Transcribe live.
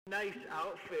Nice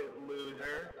outfit,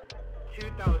 loser.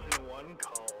 2001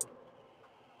 called.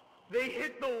 They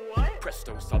hit the what?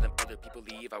 Presto, saw them other people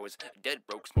leave. I was dead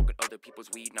broke, smoking other people's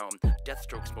weed. Now I'm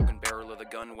deathstroke, smoking barrel of the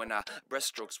gun. When I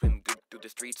breaststroke, swim good through the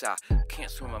streets. I can't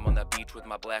swim, I'm on the beach with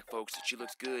my black folks. She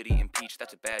looks good eating peach,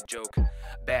 that's a bad joke.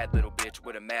 Bad little bitch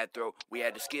with a mad throat. We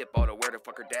had to skip all the where the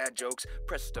fuck her dad jokes.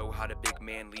 Presto, how'd a big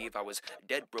man leave? I was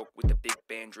dead broke with the big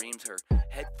band dreams. Her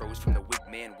head froze from the wig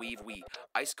man weave. We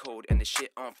ice cold and the shit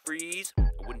on freeze.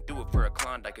 I wouldn't do it for a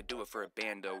Klondike, I could do it for a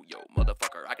bando. Yo,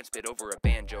 motherfucker, I can spit over a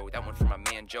banjo. That one for my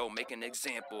man Joe, make an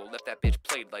example. Left that bitch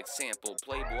played like sample.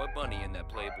 Playboy bunny in that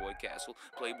Playboy castle.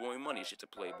 Playboy money, shit's a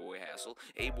Playboy hassle.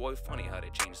 A-boy funny how they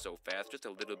change so fast. Just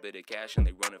a little bit of cash and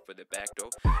they run it for the back door.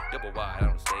 Double wide, I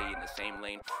don't stay in the same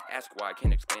lane. Ask why, I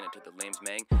can't explain it to the lames,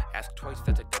 man. Ask twice,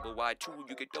 that's a double wide. Two,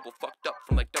 you get double fucked up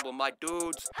from like double my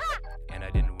dudes. And I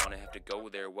didn't wanna have to go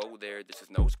there, whoa there. This is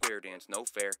no square dance, no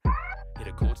fair. Hit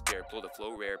a cold stare, pull the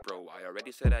flow rare, bro. I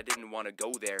already said I didn't wanna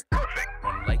go there.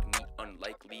 Unlike me,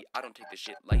 unlikely, I don't take the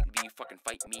shit lightly. Fucking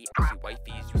fight me, I see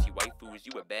wifeys, you see waifus.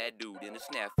 You a bad dude in a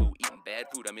snafu, eating bad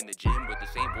food. I'm in the gym with the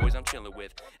same boys I'm chilling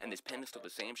with. And this pen is still the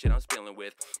same shit I'm spilling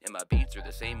with. And my beats are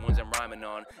the same ones I'm rhyming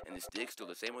on. And this dick's still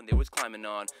the same one they was climbing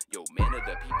on. Yo, man of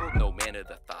the people, no man of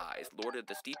the thighs. Lord of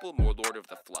the steeple, more lord of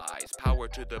the flies. Power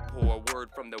to the poor, word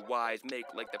from the wise. Make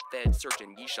like the feds, search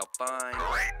and ye shall find.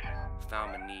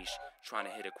 Found my niche, trying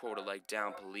to hit a quota like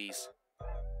down police.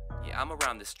 Yeah, I'm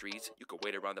around the streets, you could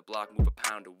wait around the block, move a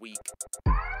pound a week.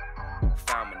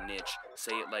 Found my niche,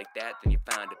 say it like that, then you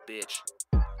found a bitch.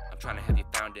 I'm trying to have you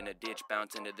found in a ditch,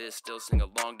 bounce into this, still sing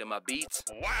along to my beats.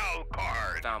 Wild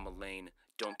card! Found my lane,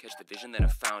 don't catch the vision, then I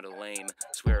found a lame.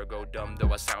 Swear I go dumb,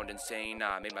 though I sound insane.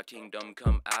 I made my kingdom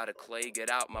come out of clay,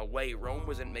 get out my way. Rome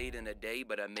wasn't made in a day,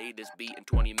 but I made this beat in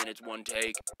 20 minutes, one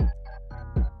take.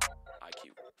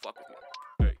 IQ, fuck with me.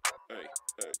 Hey, hey,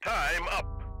 hey. Time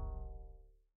up!